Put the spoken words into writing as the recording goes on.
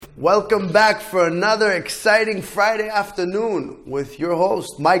Welcome back for another exciting Friday afternoon with your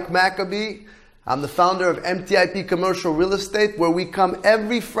host, Mike Maccabee. I'm the founder of MTIP Commercial Real Estate, where we come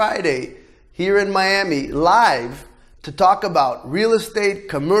every Friday here in Miami live to talk about real estate,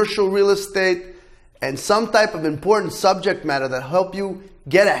 commercial real estate, and some type of important subject matter that help you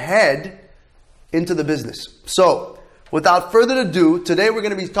get ahead into the business. So, without further ado, today we're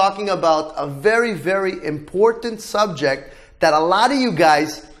going to be talking about a very, very important subject that a lot of you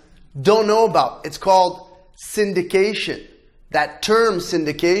guys don't know about. It's called syndication. That term,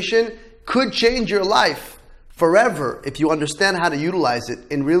 syndication, could change your life forever if you understand how to utilize it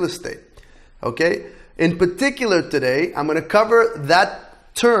in real estate. Okay? In particular today, I'm going to cover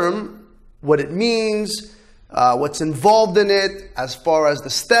that term, what it means, what's involved in it, as far as the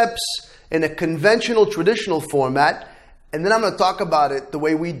steps, in a conventional, traditional format, and then I'm going to talk about it the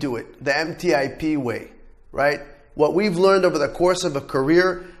way we do it, the MTIP way, right? What we've learned over the course of a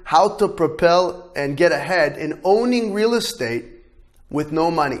career, how to propel and get ahead in owning real estate with no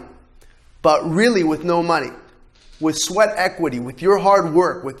money. But really with no money. With sweat equity, with your hard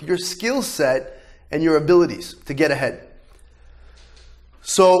work, with your skill set and your abilities to get ahead.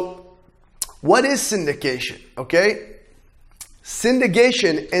 So, what is syndication? Okay?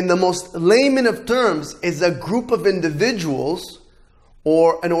 Syndication, in the most layman of terms, is a group of individuals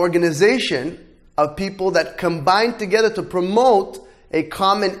or an organization of people that combine together to promote a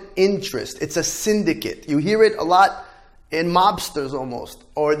common interest. It's a syndicate. You hear it a lot in mobsters almost,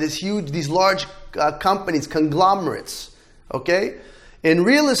 or these large companies, conglomerates. Okay? In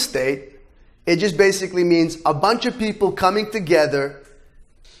real estate, it just basically means a bunch of people coming together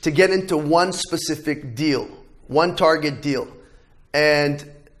to get into one specific deal, one target deal. And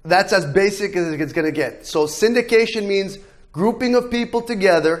that's as basic as it's going to get. So syndication means grouping of people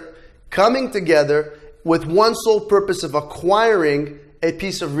together, coming together with one sole purpose of acquiring a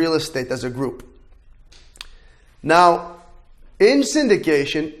piece of real estate as a group. Now, in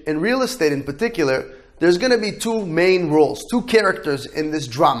syndication, in real estate in particular, there's going to be two main roles, two characters in this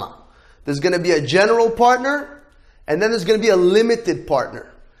drama. There's going to be a general partner, and then there's going to be a limited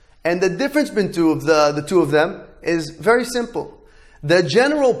partner. And the difference between the two of them is very simple. The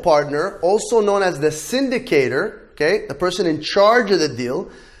general partner, also known as the syndicator, okay, the person in charge of the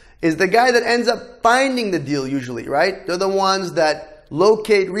deal, is the guy that ends up finding the deal usually, right? They're the ones that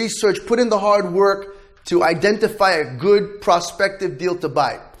locate, research, put in the hard work to identify a good prospective deal to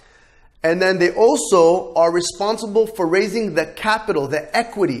buy. And then they also are responsible for raising the capital, the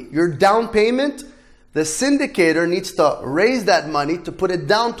equity, your down payment. The syndicator needs to raise that money to put it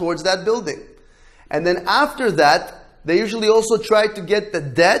down towards that building. And then after that, they usually also try to get the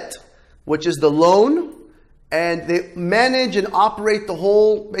debt, which is the loan, and they manage and operate the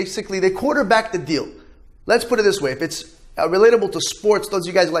whole, basically, they quarterback the deal. Let's put it this way. If it's relatable to sports, those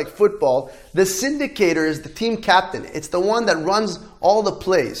of you guys who like football, the syndicator is the team captain. It's the one that runs all the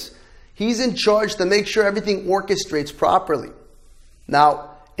plays. He's in charge to make sure everything orchestrates properly.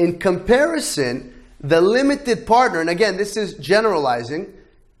 Now, in comparison, the limited partner, and again, this is generalizing,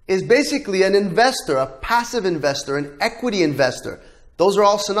 is basically an investor, a passive investor, an equity investor. Those are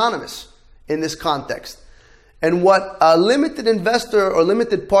all synonymous in this context. And what a limited investor or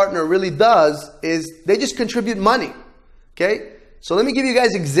limited partner really does is they just contribute money. Okay? So let me give you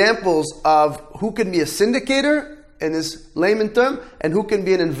guys examples of who can be a syndicator in this layman term and who can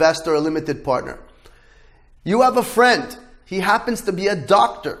be an investor or limited partner. You have a friend. He happens to be a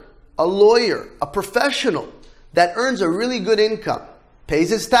doctor, a lawyer, a professional that earns a really good income,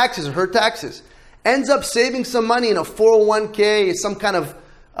 pays his taxes or her taxes, ends up saving some money in a 401k, some kind of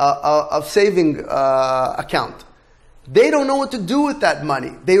saving account. They don't know what to do with that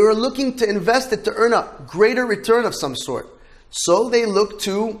money. They were looking to invest it to earn a greater return of some sort. So they look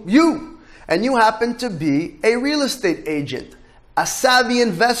to you. And you happen to be a real estate agent, a savvy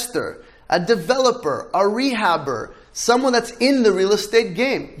investor, a developer, a rehabber, someone that's in the real estate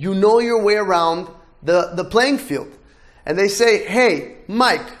game. You know your way around the playing field. And they say, hey,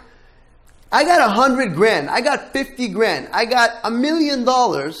 Mike, I got 100 grand, I got 50 grand, I got $1 million.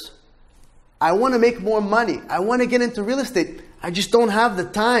 I want to make more money. I want to get into real estate. I just don't have the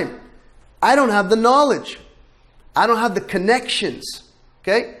time. I don't have the knowledge. I don't have the connections.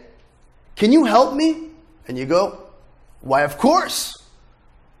 Okay? Can you help me? And you go, why, of course.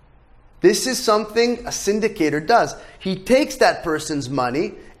 This is something a syndicator does. He takes that person's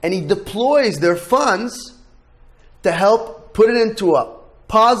money and he deploys their funds to help put it into a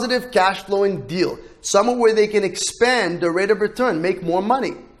positive cash flowing deal. Somewhere where they can expand their rate of return, make more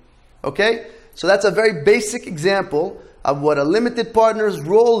money. Okay? So that's a very basic example of what a limited partner's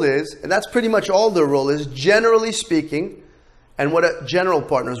role is, and that's pretty much all their role is, generally speaking. and what a general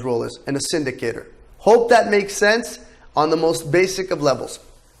partner's role is, and a syndicator. Hope that makes sense on the most basic of levels.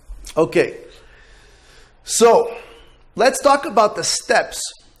 Okay, so let's talk about the steps.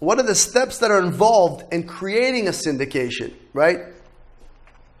 What are the steps that are involved in creating a syndication, right?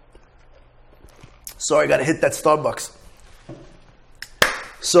 Sorry, I got to hit that Starbucks.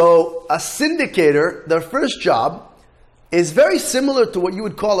 So a syndicator, their first job is very similar to what you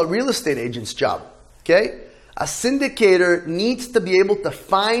would call a real estate agent's job, okay? A syndicator needs to be able to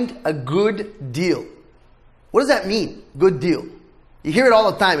find a good deal. What does that mean, good deal? You hear it all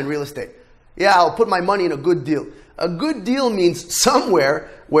the time in real estate. Yeah, I'll put my money in a good deal. A good deal means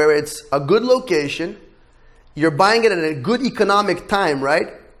somewhere where it's a good location, you're buying it at a good economic time,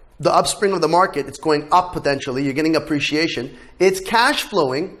 right? The upspring of the market, it's going up potentially, you're getting appreciation. It's cash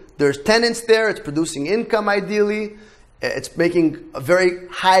flowing, there's tenants there, it's producing income ideally, it's making a very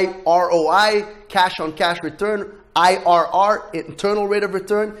high ROI, cash on cash return, IRR, internal rate of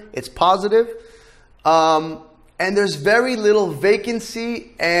return, it's positive. And there's very little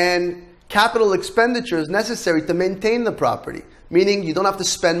vacancy and capital expenditures necessary to maintain the property, meaning you don't have to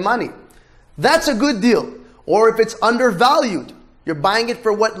spend money. That's a good deal. Or if it's undervalued, you're buying it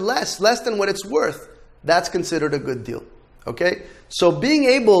for what less than what it's worth, that's considered a good deal. Okay? So being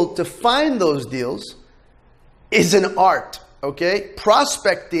able to find those deals is an art. Okay?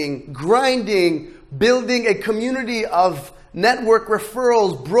 Prospecting, grinding, building a community of network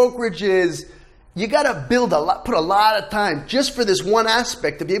referrals, brokerages. You got to put a lot of time just for this one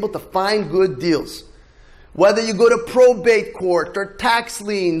aspect to be able to find good deals. Whether you go to probate court or tax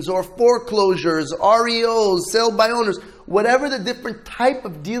liens or foreclosures, REOs, sale by owners, whatever the different type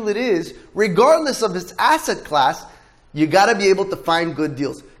of deal it is, regardless of its asset class, you got to be able to find good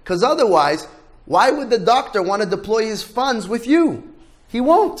deals. Because otherwise, why would the doctor want to deploy his funds with you? He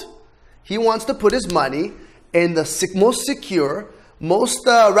won't. He wants to put his money in the most secure, most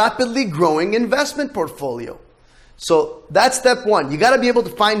rapidly growing investment portfolio. So that's step one. You got to be able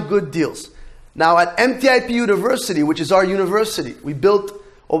to find good deals. Now at MTIP University, which is our university, we built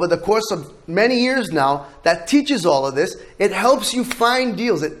over the course of many years now that teaches all of this. It helps you find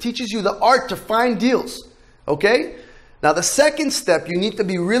deals. It teaches you the art to find deals. Okay? Now the second step you need to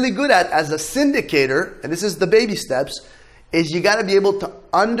be really good at as a syndicator, and this is the baby steps, is you got to be able to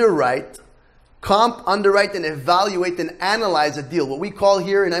underwrite, and evaluate and analyze a deal. What we call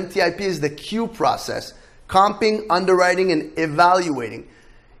here in MTIP is the Q process. Comping, underwriting, and evaluating.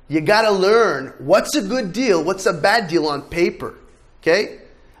 You got to learn what's a good deal, what's a bad deal on paper. Okay?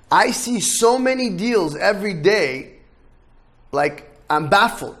 I see so many deals every day, like I'm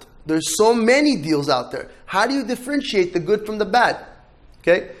baffled. There's so many deals out there. How do you differentiate the good from the bad?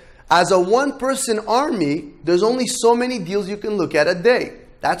 Okay? As a one-person army, there's only so many deals you can look at a day.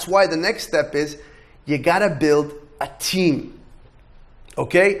 That's why the next step is you got to build a team.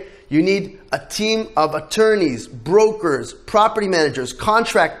 Okay? You need a team of attorneys, brokers, property managers,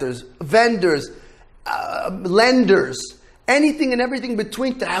 contractors, vendors, lenders, anything and everything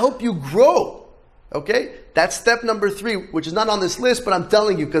between to help you grow. Okay? That's step number 3, which is not on this list, but I'm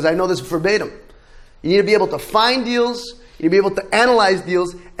telling you because I know this verbatim. You need to be able to find deals, you need to be able to analyze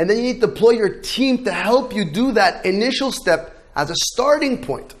deals, and then you need to deploy your team to help you do that initial step as a starting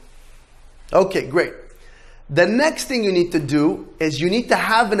point. Okay, great. The next thing you need to do is you need to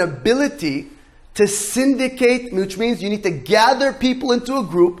have an ability to syndicate, which means you need to gather people into a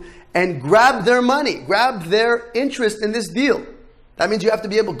group and grab their money, grab their interest in this deal. That means you have to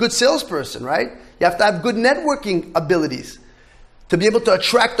be able, good salesperson, right? You have to have good networking abilities to be able to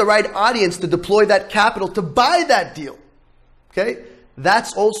attract the right audience to deploy that capital to buy that deal. Okay?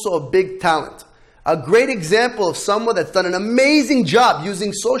 That's also a big talent. A great example of someone that's done an amazing job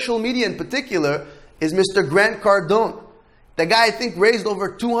using social media in particular is Mr. Grant Cardone. The guy, I think, raised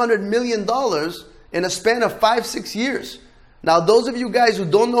over $200 million in a span of 5-6 years. Now, those of you guys who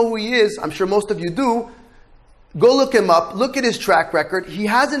don't know who he is, I'm sure most of you do, go look him up, look at his track record. He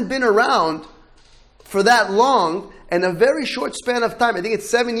hasn't been around for that long, and a very short span of time. I think it's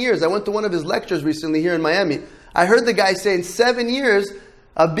 7 years. I went to one of his lectures recently here in Miami. I heard the guy say in 7 years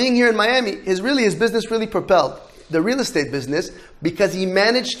of being here in Miami, his business really propelled, the real estate business, because he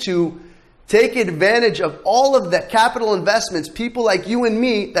managed to take advantage of all of the capital investments, people like you and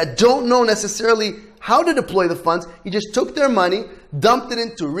me that don't know necessarily how to deploy the funds. He just took their money, dumped it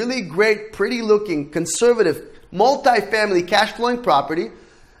into really great, pretty looking, conservative, multi-family cash flowing property,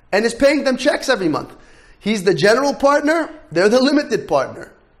 and is paying them checks every month. He's the general partner, they're the limited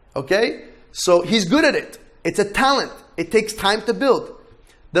partner. Okay? So he's good at it. It's a talent. It takes time to build.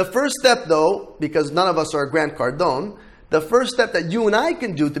 The first step though, because none of us are Grant Cardone, the first step that you and I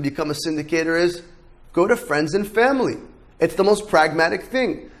can do to become a syndicator is go to friends and family It's the most pragmatic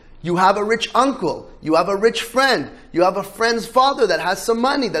thing. You have a rich uncle. You have a rich friend. You have a friend's father that has some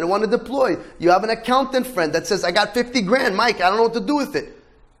money that want to deploy. You have an accountant friend that says, I got 50 grand, Mike, I don't know what to do with it.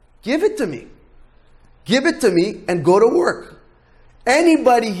 Give it to me. Give it to me and go to work.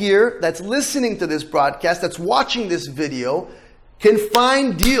 Anybody here that's listening to this broadcast, that's watching this video, can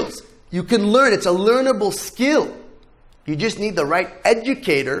find deals. You can learn. It's a learnable skill. You just need the right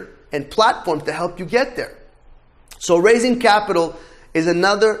educator and platform to help you get there. So raising capital is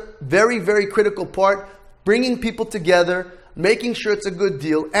another very, very critical part. Bringing people together, making sure it's a good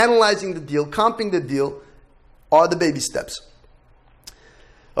deal, analyzing the deal, comping the deal are the baby steps.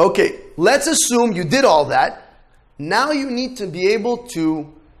 Okay, let's assume you did all that. Now you need to be able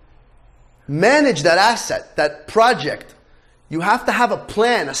to manage that asset, that project. You have to have a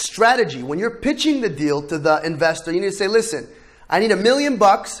plan, a strategy. When you're pitching the deal to the investor, you need to say, listen, I need $1 million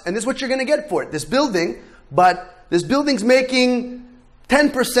and this is what you're going to get for it. This building, but this building's making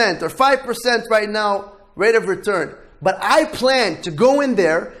 10% or 5% right now rate of return. But I plan to go in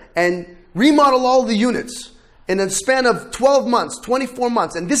there and remodel all the units in a span of 12 months, 24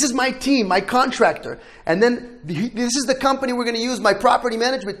 months. And this is my team, my contractor. And then this is the company we're going to use, my property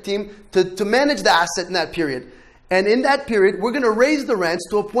management team, to manage the asset in that period. And in that period, we're going to raise the rents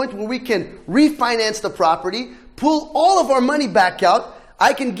to a point where we can refinance the property, pull all of our money back out.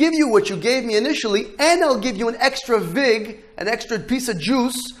 I can give you what you gave me initially, and I'll give you an extra vig, an extra piece of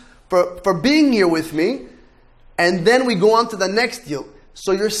juice for being here with me. And then we go on to the next deal.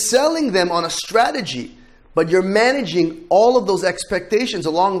 So you're selling them on a strategy, but you're managing all of those expectations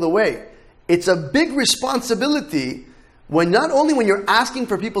along the way. It's a big responsibility not only when you're asking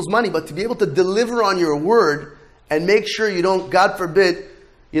for people's money, but to be able to deliver on your word and make sure you don't, God forbid,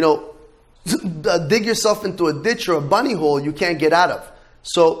 dig yourself into a ditch or a bunny hole you can't get out of.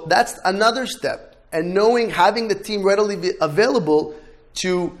 So that's another step. And having the team readily available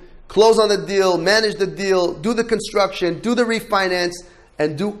to close on the deal, manage the deal, do the construction, do the refinance,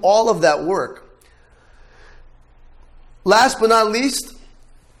 and do all of that work. Last but not least,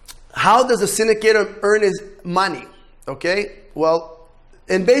 how does a syndicator earn his money? Okay, well,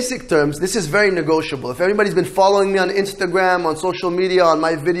 in basic terms, this is very negotiable. If everybody's been following me on Instagram, on social media, on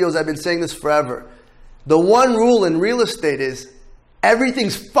my videos, I've been saying this forever. The one rule in real estate is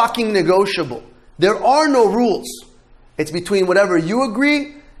everything's fucking negotiable. There are no rules. It's between whatever you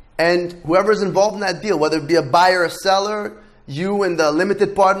agree and whoever's involved in that deal, whether it be a buyer, a seller, you and the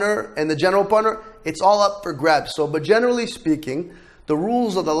limited partner and the general partner, it's all up for grabs. But generally speaking, the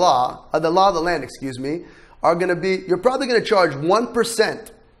rules of the law of the land, are going to be, you're probably going to charge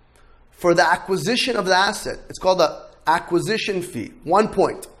 1% for the acquisition of the asset. It's called the acquisition fee, 1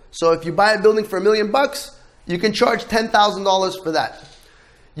 point. So if you buy a building for $1 million, you can charge $10,000 for that.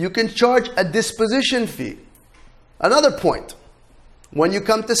 You can charge a disposition fee, another point. When you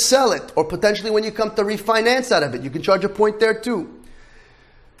come to sell it, or potentially when you come to refinance out of it, you can charge a point there too.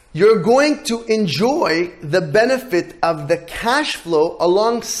 You're going to enjoy the benefit of the cash flow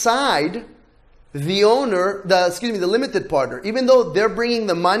alongside the owner, the limited partner. Even though they're bringing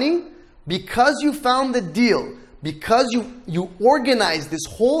the money, because you found the deal, because you organized this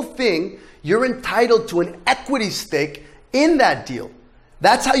whole thing, you're entitled to an equity stake in that deal.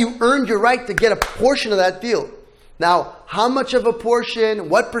 That's how you earned your right to get a portion of that deal. Now, how much of a portion,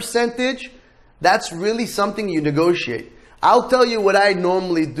 what percentage, that's really something you negotiate. I'll tell you what I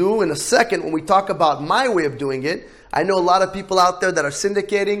normally do in a second when we talk about my way of doing it. I know a lot of people out there that are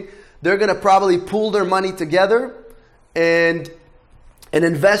syndicating. They're going to probably pool their money together and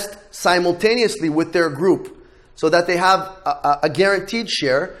invest simultaneously with their group so that they have a guaranteed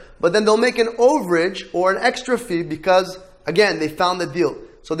share, but then they'll make an overage or an extra fee because, again, they found the deal.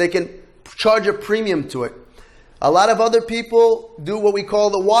 So they can charge a premium to it. A lot of other people do what we call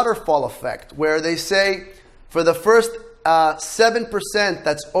the waterfall effect, where they say for the first 7%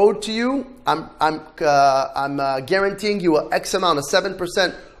 that's owed to you, I'm guaranteeing you an X amount, a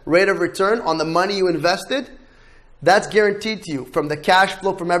 7% rate of return on the money you invested. That's guaranteed to you from the cash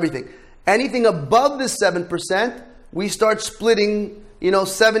flow, from everything. Anything above the 7%, we start splitting,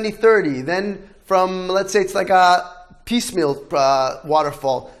 70-30. Then from, let's say it's like a piecemeal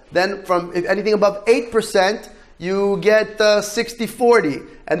waterfall. Then from anything above 8%, you get 60-40.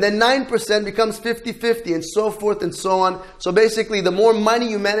 And then 9% becomes 50-50 and so forth and so on. So basically, the more money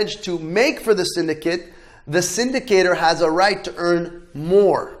you manage to make for the syndicate, the syndicator has a right to earn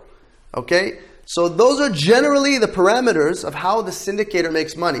more. Okay? So those are generally the parameters of how the syndicator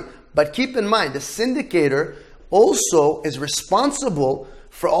makes money. But keep in mind, the syndicator also is responsible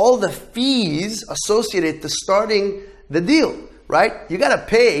for all the fees associated to starting the deal, right? You got to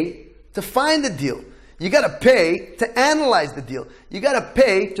pay to find the deal. You got to pay to analyze the deal. You got to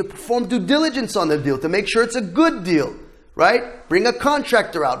pay to perform due diligence on the deal, to make sure it's a good deal, right? Bring a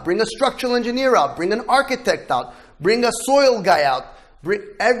contractor out, bring a structural engineer out, bring an architect out, bring a soil guy out.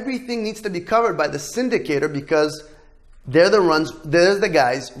 Everything needs to be covered by the syndicator because they're the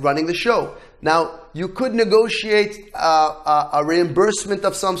guys running the show. Now, you could negotiate a reimbursement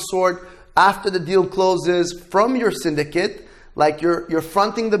of some sort after the deal closes from your syndicate, like you're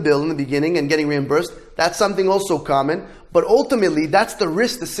fronting the bill in the beginning and getting reimbursed. That's something also common. But ultimately, that's the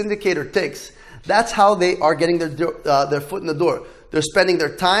risk the syndicator takes. That's how they are getting their foot in the door. They're spending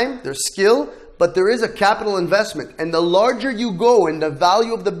their time, their skill, but there is a capital investment. And the larger you go in the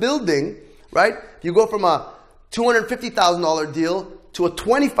value of the building, right? You go from a $250,000 deal to a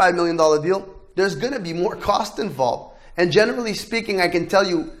 $25 million deal, there's going to be more cost involved. And generally speaking, I can tell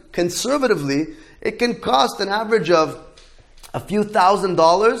you conservatively, it can cost an average of a few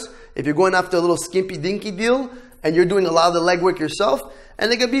 $1,000s if you're going after a little skimpy dinky deal and you're doing a lot of the legwork yourself.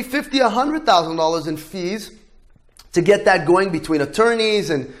 And it could be $50,000, $100,000 in fees to get that going between attorneys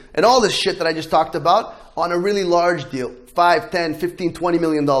and all this shit that I just talked about on a really large deal. $5, $10, $15, $20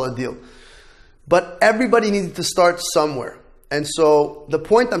 million deal. But everybody needs to start somewhere. And so the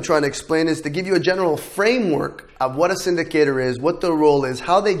point I'm trying to explain is to give you a general framework of what a syndicator is, what their role is,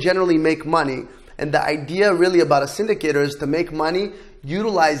 how they generally make money. And the idea really about a syndicator is to make money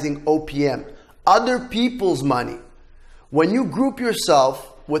utilizing OPM, other people's money. When you group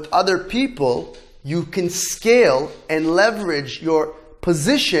yourself with other people, you can scale and leverage your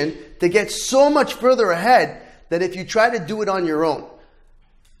position to get so much further ahead than if you try to do it on your own.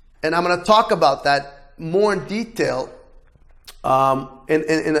 And I'm going to talk about that more in detail in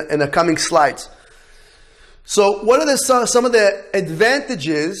the coming slides. So what are some of the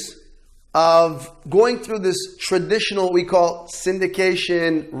advantages of going through this traditional, we call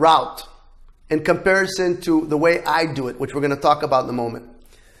syndication route in comparison to the way I do it, which we're going to talk about in a moment?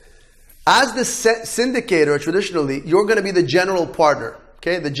 As the syndicator, traditionally, you're going to be the general partner.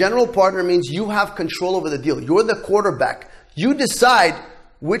 Okay, the general partner means you have control over the deal. You're the quarterback. You decide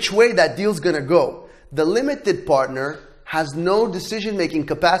which way that deal's going to go. The limited partner has no decision-making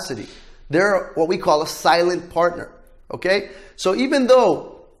capacity. They're what we call a silent partner. Okay, so even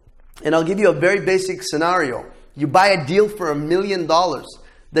though, and I'll give you a very basic scenario, you buy a deal for $1 million.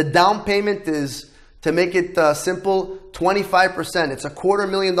 The down payment is, to make it simple, 25%. It's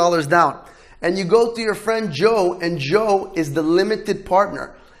 $250,000 down. And you go to your friend Joe, and Joe is the limited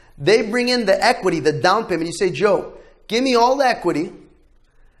partner. They bring in the equity, the down payment. You say, Joe, give me all the equity,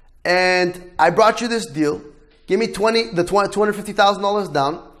 and I brought you this deal. Give me $250,000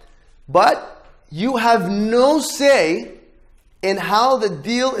 down, but you have no say in how the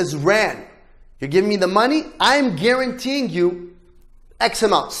deal is ran. You're giving me the money. I'm guaranteeing you X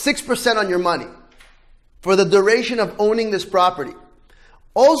amount, 6% on your money for the duration of owning this property.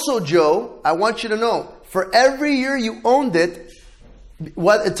 Also, Joe, I want you to know, for every year you owned it,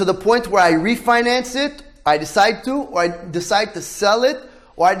 to the point where I refinance it, I decide to, or I decide to sell it,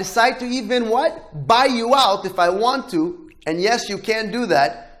 or I decide to even buy you out if I want to. And yes, you can do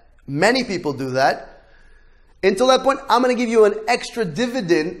that. Many people do that. Until that point, I'm going to give you an extra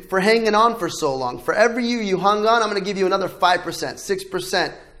dividend for hanging on for so long. For every year you hung on, I'm going to give you another 5%,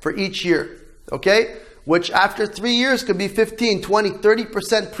 6% for each year. Okay? Which after 3 years could be 15, 20,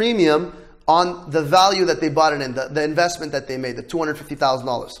 30% premium on the value that they bought it in, the investment that they made, the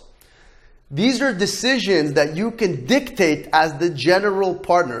 $250,000. These are decisions that you can dictate as the general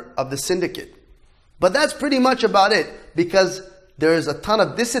partner of the syndicate. But that's pretty much about it, because there's a ton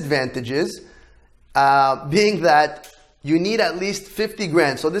of disadvantages, being that you need at least 50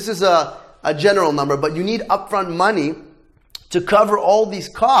 grand. So this is a general number, but you need upfront money to cover all these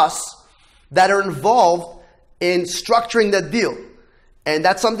costs that are involved in structuring that deal. And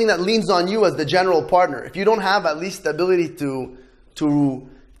that's something that leans on you as the general partner. If you don't have at least the ability to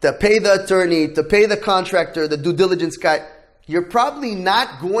pay the attorney, to pay the contractor, the due diligence guy, you're probably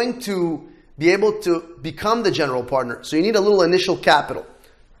not going to be able to become the general partner. So you need a little initial capital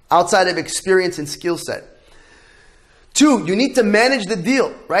outside of experience and skill set. 2, you need to manage the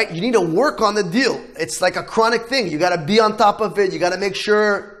deal, right? You need to work on the deal. It's like a chronic thing. You got to be on top of it. You got to make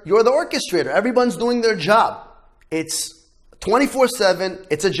sure you're the orchestrator. Everyone's doing their job. It's 24/7.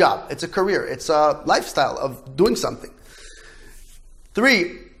 It's a job. It's a career. It's a lifestyle of doing something.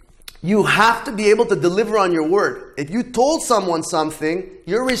 3, you have to be able to deliver on your word. If you told someone something,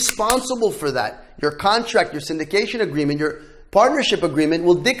 you're responsible for that. Your contract, your syndication agreement, your partnership agreement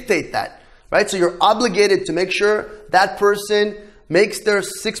will dictate that. Right? So you're obligated to make sure that person makes their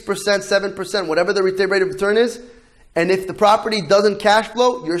 6%, 7%, whatever the rate of return is. And if the property doesn't cash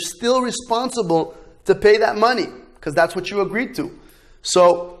flow, you're still responsible to pay that money because that's what you agreed to.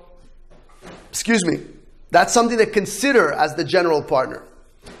 So, that's something to consider as the general partner.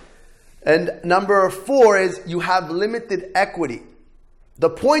 And number 4 is you have limited equity. The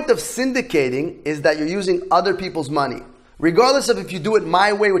point of syndicating is that you're using other people's money. Regardless of if you do it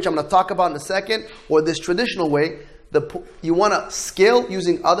my way, which I'm going to talk about in a second, or this traditional way, you want to scale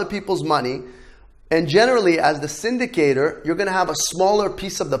using other people's money. And generally, as the syndicator, you're going to have a smaller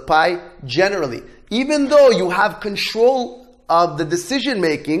piece of the pie generally. Even though you have control of the decision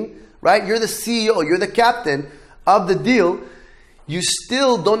making, right? You're the CEO, you're the captain of the deal. You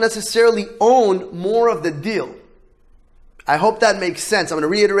still don't necessarily own more of the deal. I hope that makes sense. I'm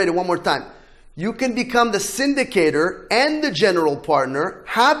going to reiterate it one more time. You can become the syndicator and the general partner,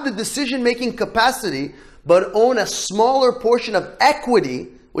 have the decision-making capacity, but own a smaller portion of equity,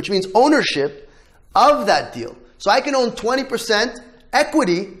 which means ownership of that deal. So I can own 20%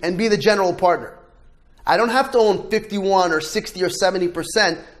 equity and be the general partner. I don't have to own 51 or 60 or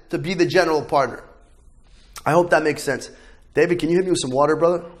 70% to be the general partner. I hope that makes sense. David, can you hit me with some water,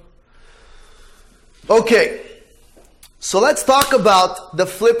 brother? Okay. So let's talk about the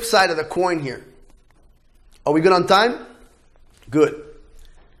flip side of the coin here. Are we good on time? Good.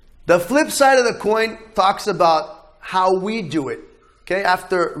 The flip side of the coin talks about how we do it. Okay,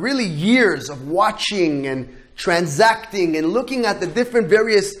 after really years of watching and transacting and looking at the different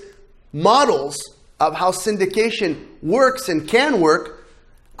various models of how syndication works and can work,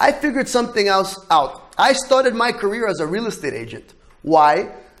 I figured something else out. I started my career as a real estate agent.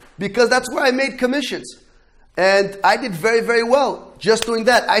 Why? Because that's where I made commissions. And I did very, very well just doing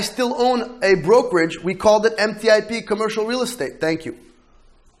that. I still own a brokerage. We called it MTIP Commercial Real Estate. Thank you.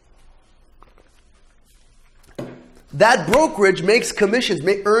 That brokerage makes commissions,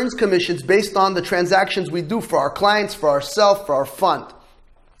 earns commissions based on the transactions we do for our clients, for ourselves, for our fund.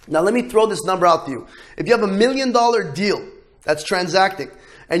 Now let me throw this number out to you. If you have $1 million deal that's transacting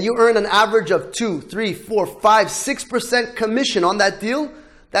and you earn an average of 2, 3, 4, 5, 6% commission on that deal,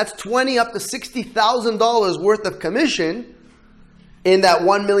 that's $20,000 up to $60,000 worth of commission in that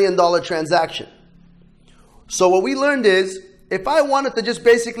 $1 million transaction. So what we learned is, if I wanted to just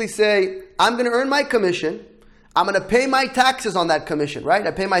basically say, I'm going to earn my commission, I'm going to pay my taxes on that commission, right?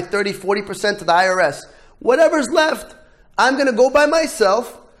 I pay my 30, 40% to the IRS. Whatever's left, I'm going to go by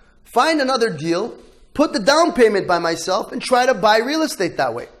myself, find another deal, put the down payment by myself, and try to buy real estate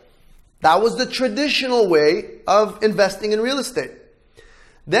that way. That was the traditional way of investing in real estate.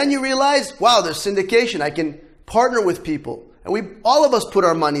 Then you realize, wow, there's syndication. I can partner with people. And all of us put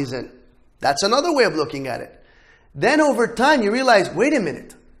our monies in. That's another way of looking at it. Then over time, you realize, wait a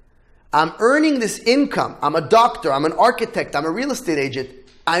minute. I'm earning this income. I'm a doctor. I'm an architect. I'm a real estate agent.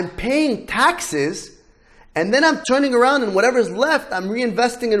 I'm paying taxes. And then I'm turning around and whatever's left, I'm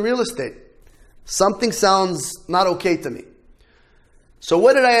reinvesting in real estate. Something sounds not okay to me. So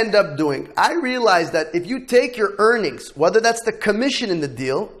what did I end up doing? I realized that if you take your earnings, whether that's the commission in the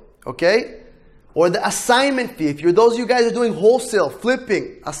deal, okay, or the assignment fee, if you're those of you guys are doing wholesale,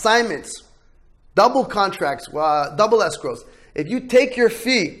 flipping, assignments, double contracts, double escrows, if you take your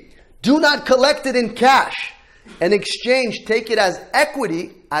fee, do not collect it in cash. In exchange, take it as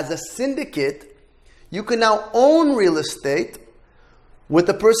equity, as a syndicate. You can now own real estate with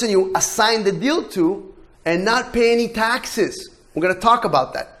the person you assigned the deal to and not pay any taxes. We're going to talk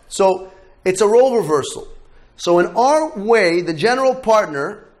about that. So it's a role reversal. So in our way, the general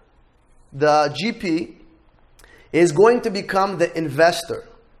partner, the GP, is going to become the investor.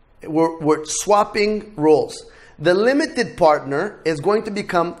 We're swapping roles. The limited partner is going to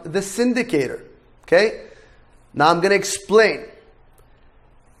become the syndicator. Okay? Now I'm going to explain.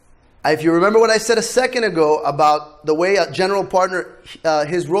 If you remember what I said a second ago about the way a general partner,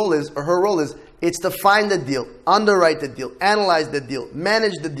 his role is, or her role is, it's to find the deal, underwrite the deal, analyze the deal,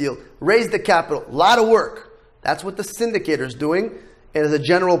 manage the deal, raise the capital. A lot of work. That's what the syndicator is doing as a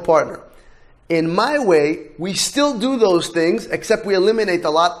general partner. In my way, we still do those things, except we eliminate a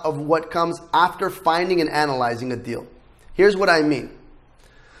lot of what comes after finding and analyzing a deal. Here's what I mean.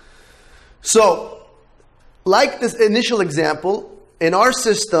 So, like this initial example, in our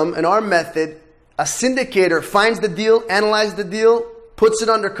system, in our method, a syndicator finds the deal, analyzes the deal, puts it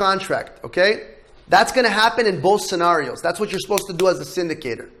under contract, okay? That's going to happen in both scenarios. That's what you're supposed to do as a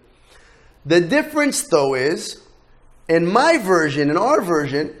syndicator. The difference, though, is, in my version, in our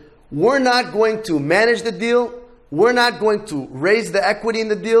version, we're not going to manage the deal. We're not going to raise the equity in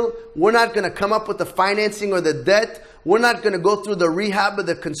the deal. We're not going to come up with the financing or the debt. We're not going to go through the rehab of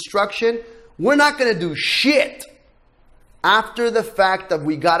the construction. We're not going to do shit after the fact that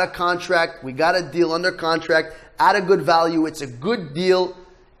we got a contract, we got a deal under contract at a good value. It's a good deal.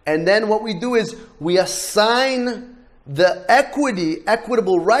 And then what we do is we assign the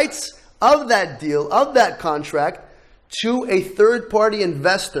equitable rights of that deal, of that contract, to a third-party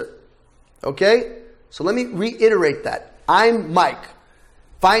investor. Okay? So let me reiterate that. I'm Mike.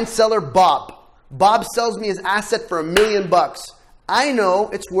 Find seller Bob. Bob sells me his asset for $1 million. I know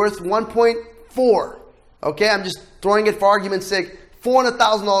it's worth 1.4. Okay? I'm just throwing it for argument's sake.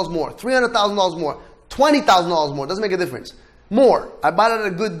 $400,000 more, $300,000 more, $20,000 more. Doesn't make a difference. More. I bought it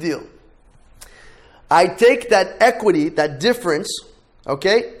at a good deal. I take that equity, that difference,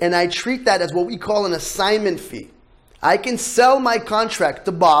 okay, and I treat that as what we call an assignment fee. I can sell my contract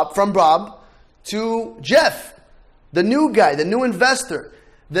to Bob, from Bob to Jeff, the new guy, the new investor,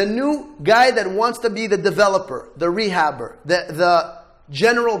 the new guy that wants to be the developer, the rehabber, the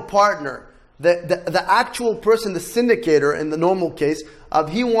general partner, the actual person, the syndicator in the normal case,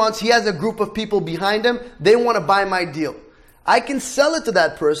 he has a group of people behind him, they want to buy my deal. I can sell it to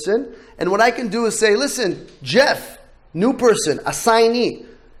that person, and what I can do is say, listen, Jeff, new person, assignee,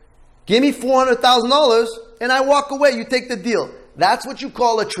 give me $400,000 and I walk away, you take the deal. That's what you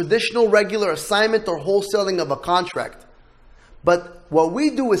call a traditional regular assignment or wholesaling of a contract. But what we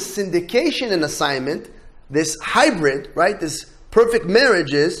do with syndication and assignment, this hybrid, right, this perfect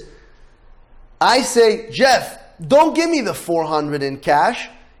marriage is, I say, Jeff, don't give me the $400 in cash.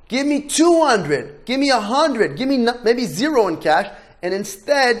 Give me $200. Give me $100. Give me maybe $0 in cash. And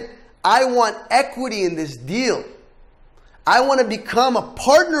instead, I want equity in this deal. I want to become a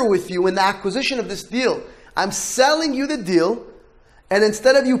partner with you in the acquisition of this deal. I'm selling you the deal, and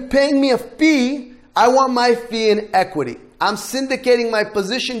instead of you paying me a fee, I want my fee in equity. I'm syndicating my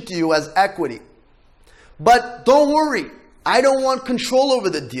position to you as equity. But don't worry, I don't want control over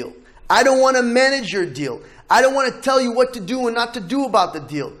the deal. I don't want to manage your deal. I don't want to tell you what to do and not to do about the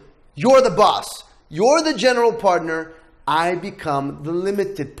deal. You're the boss. You're the general partner. I become the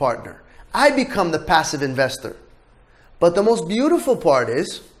limited partner. I become the passive investor. But the most beautiful part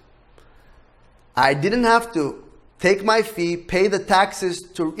is, I didn't have to take my fee, pay the taxes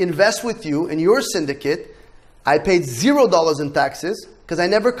to invest with you in your syndicate. I paid $0 in taxes because I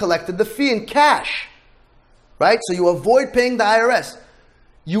never collected the fee in cash. Right? So you avoid paying the IRS.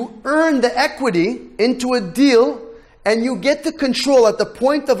 You earn the equity into a deal, and you get to control at the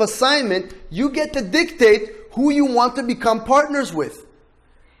point of assignment, you get to dictate who you want to become partners with.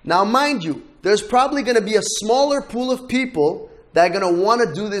 Now mind you, there's probably going to be a smaller pool of people that are going to want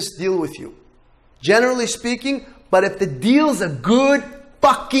to do this deal with you. Generally speaking, but if the deal's a good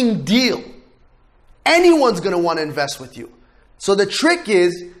fucking deal, anyone's going to want to invest with you. So the trick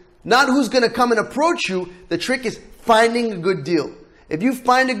is not who's going to come and approach you, the trick is finding a good deal. If you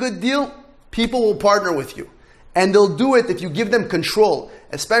find a good deal, people will partner with you. And they'll do it if you give them control.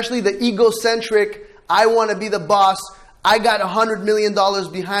 Especially the egocentric, I want to be the boss, I got $100 million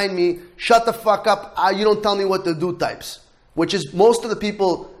behind me, shut the fuck up, you don't tell me what to do types. Which is most of the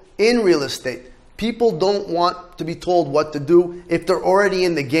people in real estate. People don't want to be told what to do if they're already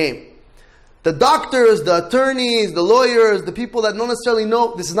in the game. The doctors, the attorneys, the lawyers, the people that don't necessarily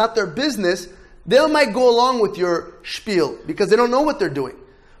know this is not their business, they might go along with your spiel because they don't know what they're doing.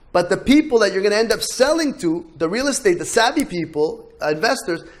 But the people that you're going to end up selling to, the real estate, the savvy people,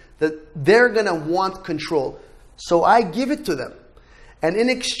 investors, that they're going to want control. So I give it to them. And in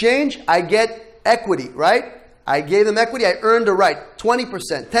exchange, I get equity, right? I gave them equity, I earned a right.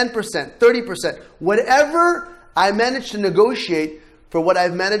 20%, 10%, 30%. Whatever I managed to negotiate for what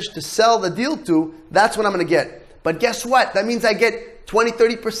I've managed to sell the deal to, that's what I'm going to get. But guess what? That means I get 20,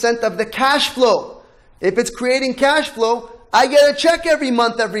 30% of the cash flow. If it's creating cash flow, I get a check every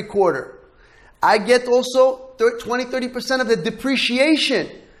month, every quarter. I get also 20, 30% of the depreciation.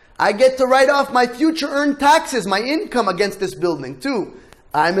 I get to write off my future earned taxes, my income against this building too.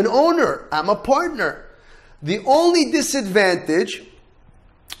 I'm an owner. I'm a partner. The only disadvantage,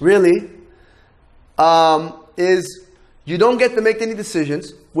 really, is you don't get to make any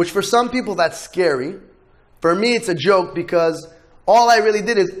decisions, which for some people that's scary. For me, it's a joke because all I really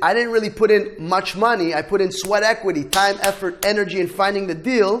did is I didn't really put in much money. I put in sweat equity, time, effort, energy in finding the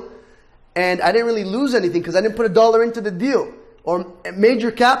deal. And I didn't really lose anything because I didn't put $1 into the deal or major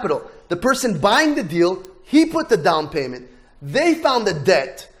capital. The person buying the deal, he put the down payment. They found the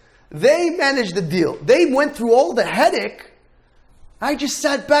debt. They managed the deal. They went through all the headache. I just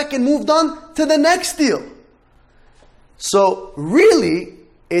sat back and moved on to the next deal. So really,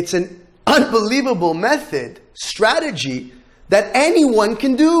 it's an unbelievable method, strategy that anyone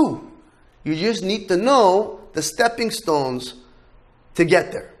can do. You just need to know the stepping stones to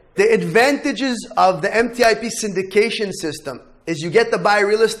get there. The advantages of the MTIP syndication system is you get to buy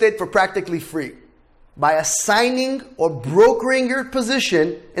real estate for practically free. by assigning or brokering your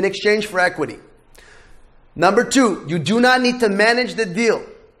position in exchange for equity. Number 2, you do not need to manage the deal.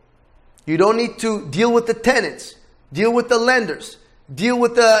 You don't need to deal with the tenants, deal with the lenders, deal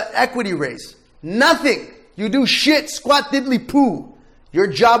with the equity raise. Nothing. You do shit, squat diddly poo. Your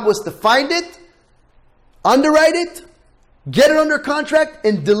job was to find it, underwrite it, get it under contract,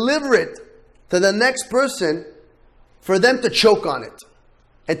 and deliver it to the next person for them to choke on it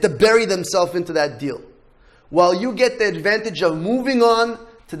and to bury themselves into that deal. While you get the advantage of moving on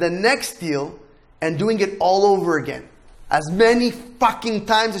to the next deal and doing it all over again. As many fucking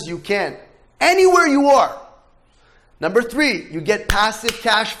times as you can. Anywhere you are. Number 3, you get passive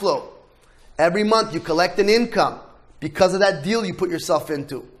cash flow. Every month you collect an income because of that deal you put yourself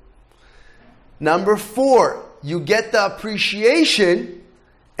into. Number 4, you get the appreciation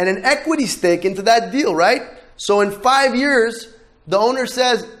and an equity stake into that deal, right? So in 5 years, the owner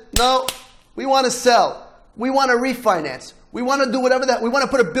says, no, we want to sell. We want to refinance. We want to do whatever that, we want to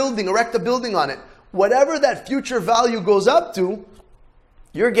put a building, erect a building on it. Whatever that future value goes up to,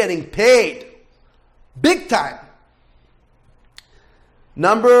 you're getting paid. Big time.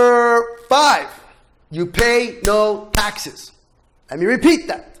 Number 5, you pay no taxes. Let me repeat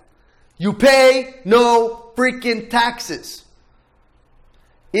that. You pay no freaking taxes.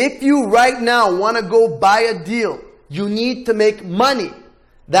 If you right now want to go buy a deal, you need to make money.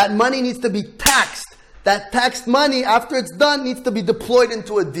 That money needs to be taxed. That taxed money, after it's done, needs to be deployed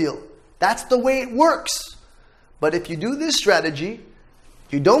into a deal. That's the way it works. But if you do this strategy,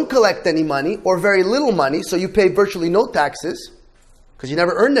 you don't collect any money or very little money, so you pay virtually no taxes because you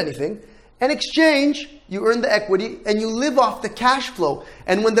never earned anything. In exchange, you earn the equity and you live off the cash flow.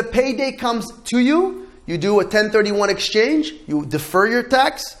 And when the payday comes to you, you do a 1031 exchange, you defer your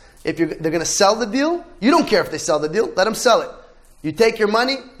tax. If they're going to sell the deal, you don't care if they sell the deal, let them sell it. You take your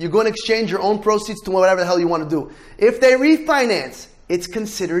money, you go and exchange your own proceeds to whatever the hell you want to do. If they refinance, it's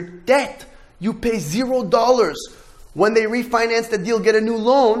considered debt. You pay $0. When they refinance the deal, get a new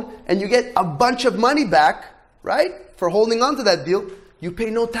loan, and you get a bunch of money back, right? For holding on to that deal, you pay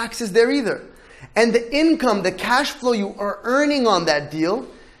no taxes there either. And the income, the cash flow you are earning on that deal,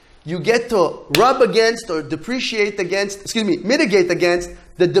 you get to rub against or mitigate against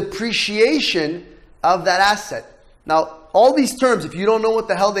the depreciation of that asset. Now, all these terms, if you don't know what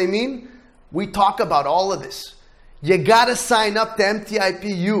the hell they mean, we talk about all of this. You gotta sign up to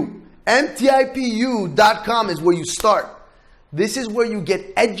MTIPU. MTIPU.com is where you start. This is where you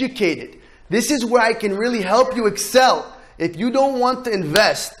get educated. This is where I can really help you excel. If you don't want to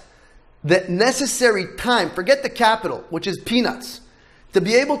invest the necessary time, forget the capital, which is peanuts, to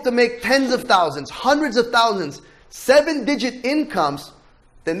be able to make tens of thousands, hundreds of thousands, 7-digit incomes,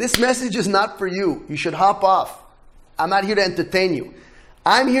 then this message is not for you. You should hop off. I'm not here to entertain you.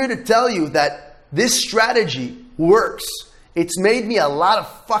 I'm here to tell you that this strategy works. It's made me a lot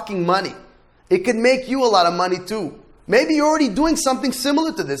of fucking money. It could make you a lot of money too. Maybe you're already doing something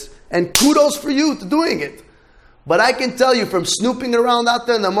similar to this, and kudos for you to doing it. But I can tell you from snooping around out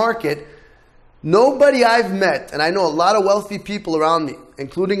there in the market, nobody I've met, and I know a lot of wealthy people around me,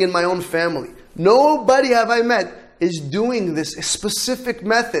 including in my own family, nobody have I met is doing this specific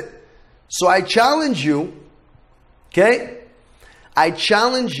method. So I challenge you, okay? I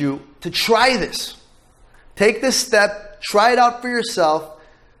challenge you to try this. Take this step, try it out for yourself.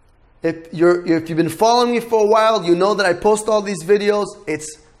 If you've been following me for a while, you know that I post all these videos.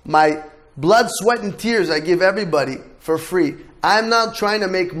 It's my blood, sweat, and tears I give everybody for free. I'm not trying to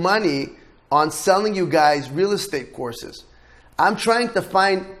make money on selling you guys real estate courses. I'm trying to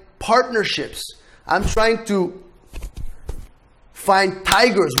find partnerships. I'm trying to find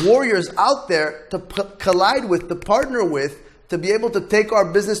tigers, warriors out there to collide with, to partner with, to be able to take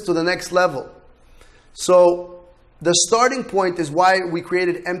our business to the next level. So the starting point is why we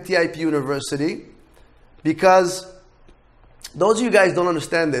created MTIP University, because those of you guys don't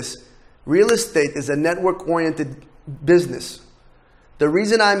understand this. Real estate is a network-oriented business. The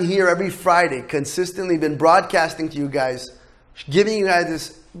reason I'm here every Friday, consistently been broadcasting to you guys, giving you guys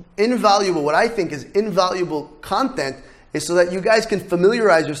this invaluable, what I think is invaluable content, is so that you guys can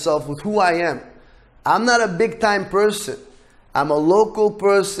familiarize yourself with who I am. I'm not a big-time person. I'm a local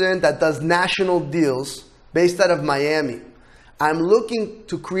person that does national deals based out of Miami. I'm looking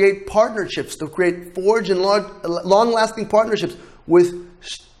to create partnerships, to forge and long-lasting partnerships with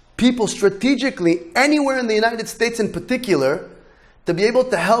people strategically anywhere in the United States in particular, to be able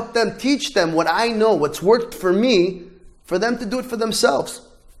to help them, teach them what I know, what's worked for me, for them to do it for themselves.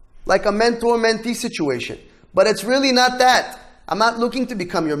 Like a mentor-mentee situation. But it's really not that. I'm not looking to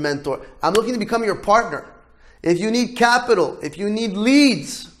become your mentor. I'm looking to become your partner. If you need capital, if you need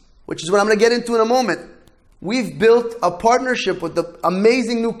leads, which is what I'm going to get into in a moment, we've built a partnership with the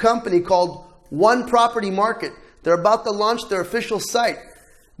amazing new company called One Property Market. They're about to launch their official site.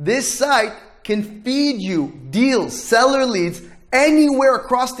 This site can feed you deals, seller leads, anywhere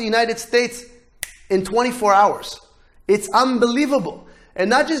across the United States in 24 hours. It's unbelievable. And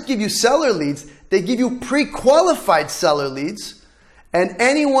not just give you seller leads, they give you pre-qualified seller leads. And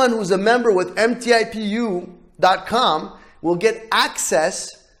anyone who's a member with mtipu.com will get access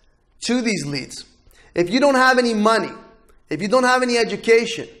to these leads. If you don't have any money, if you don't have any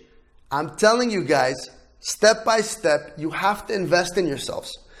education, I'm telling you guys, step by step, you have to invest in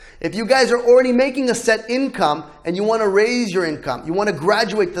yourselves. If you guys are already making a set income and you want to raise your income, you want to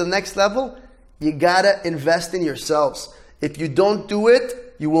graduate to the next level, you gotta invest in yourselves. If you don't do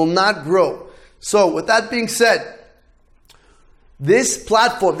it, you will not grow. So with that being said, this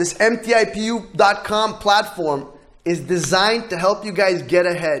platform, this mtipu.com platform is designed to help you guys get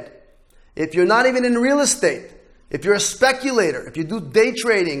ahead. If you're not even in real estate, if you're a speculator, if you do day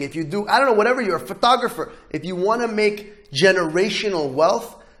trading, if you do, I don't know, whatever, you're a photographer, if you want to make generational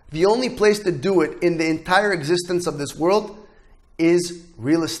wealth, the only place to do it in the entire existence of this world is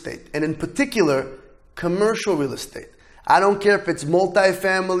real estate. And in particular, commercial real estate. I don't care if it's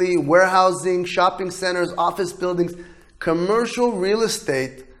multifamily, warehousing, shopping centers, office buildings. Commercial real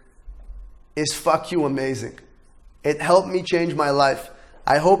estate is fuck you amazing. It helped me change my life.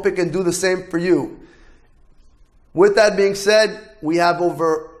 I hope it can do the same for you. With that being said, we have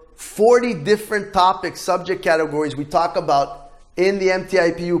over 40 different topics, subject categories we talk about in the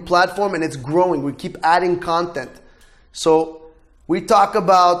MTIPU platform, and it's growing. We keep adding content. So we talk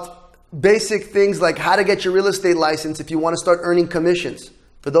about basic things like how to get your real estate license if you want to start earning commissions.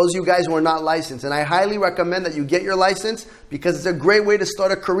 For those of you guys who are not licensed. And I highly recommend that you get your license because it's a great way to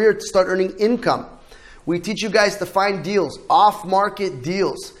start a career, to start earning income. We teach you guys to find deals, off-market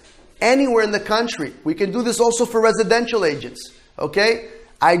deals, anywhere in the country. We can do this also for residential agents, okay?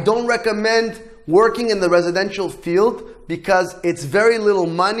 I don't recommend working in the residential field because it's very little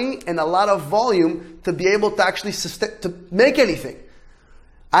money and a lot of volume to be able to actually to make anything.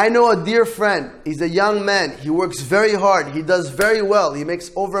 I know a dear friend. He's a young man. He works very hard. He does very well. He makes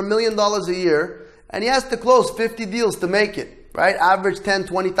over $1 million a year, and he has to close 50 deals to make it, right? Average $10,000,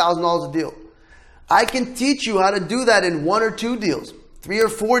 $20,000 a deal. I can teach you how to do that in 1 or 2 deals, 3 or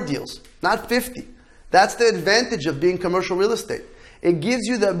 4 deals, not 50. That's the advantage of being commercial real estate. It gives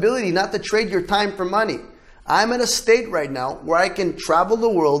you the ability not to trade your time for money. I'm in a state right now where I can travel the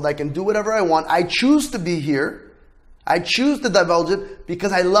world. I can do whatever I want. I choose to be here. I choose to divulge it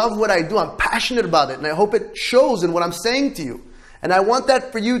because I love what I do. I'm passionate about it, and I hope it shows in what I'm saying to you. And I want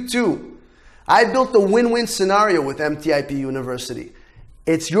that for you too. I built a win-win scenario with MTIP University.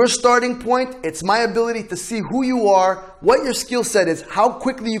 It's your starting point. It's my ability to see who you are, what your skill set is, how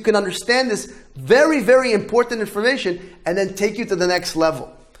quickly you can understand this very, very important information, and then take you to the next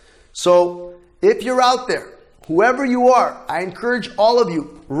level. So if you're out there, whoever you are, I encourage all of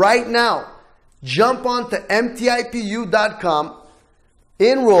you right now, jump on to mtipu.com,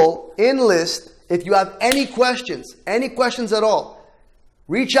 enroll, enlist. If you have any questions at all,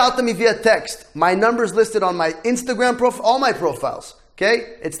 reach out to me via text. My number is listed on my Instagram profile, all my profiles.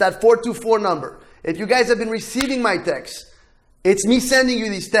 Okay? It's that 424 number. If you guys have been receiving my texts, it's me sending you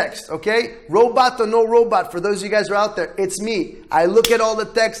these texts, okay? Robot or no robot, for those of you guys who are out there, it's me. I look at all the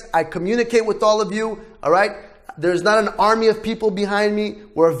texts. I communicate with all of you, all right? There's not an army of people behind me.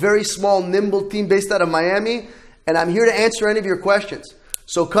 We're a very small, nimble team based out of Miami, and I'm here to answer any of your questions.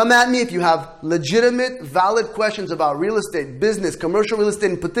 So come at me if you have legitimate, valid questions about real estate, business, commercial real estate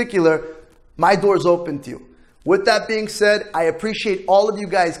in particular. My door's open to you. With that being said, I appreciate all of you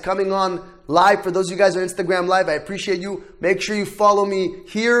guys coming on live. For those of you guys on Instagram Live, I appreciate you. Make sure you follow me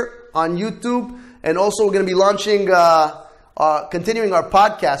here on YouTube. And also we're going to be launching, continuing our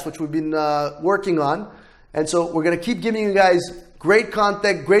podcast, which we've been working on. And so we're going to keep giving you guys great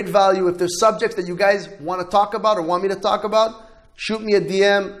content, great value. If there's subjects that you guys want to talk about or want me to talk about, shoot me a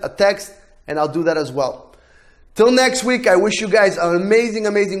DM, a text, and I'll do that as well. Till next week, I wish you guys an amazing,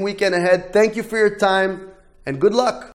 amazing weekend ahead. Thank you for your time. And good luck.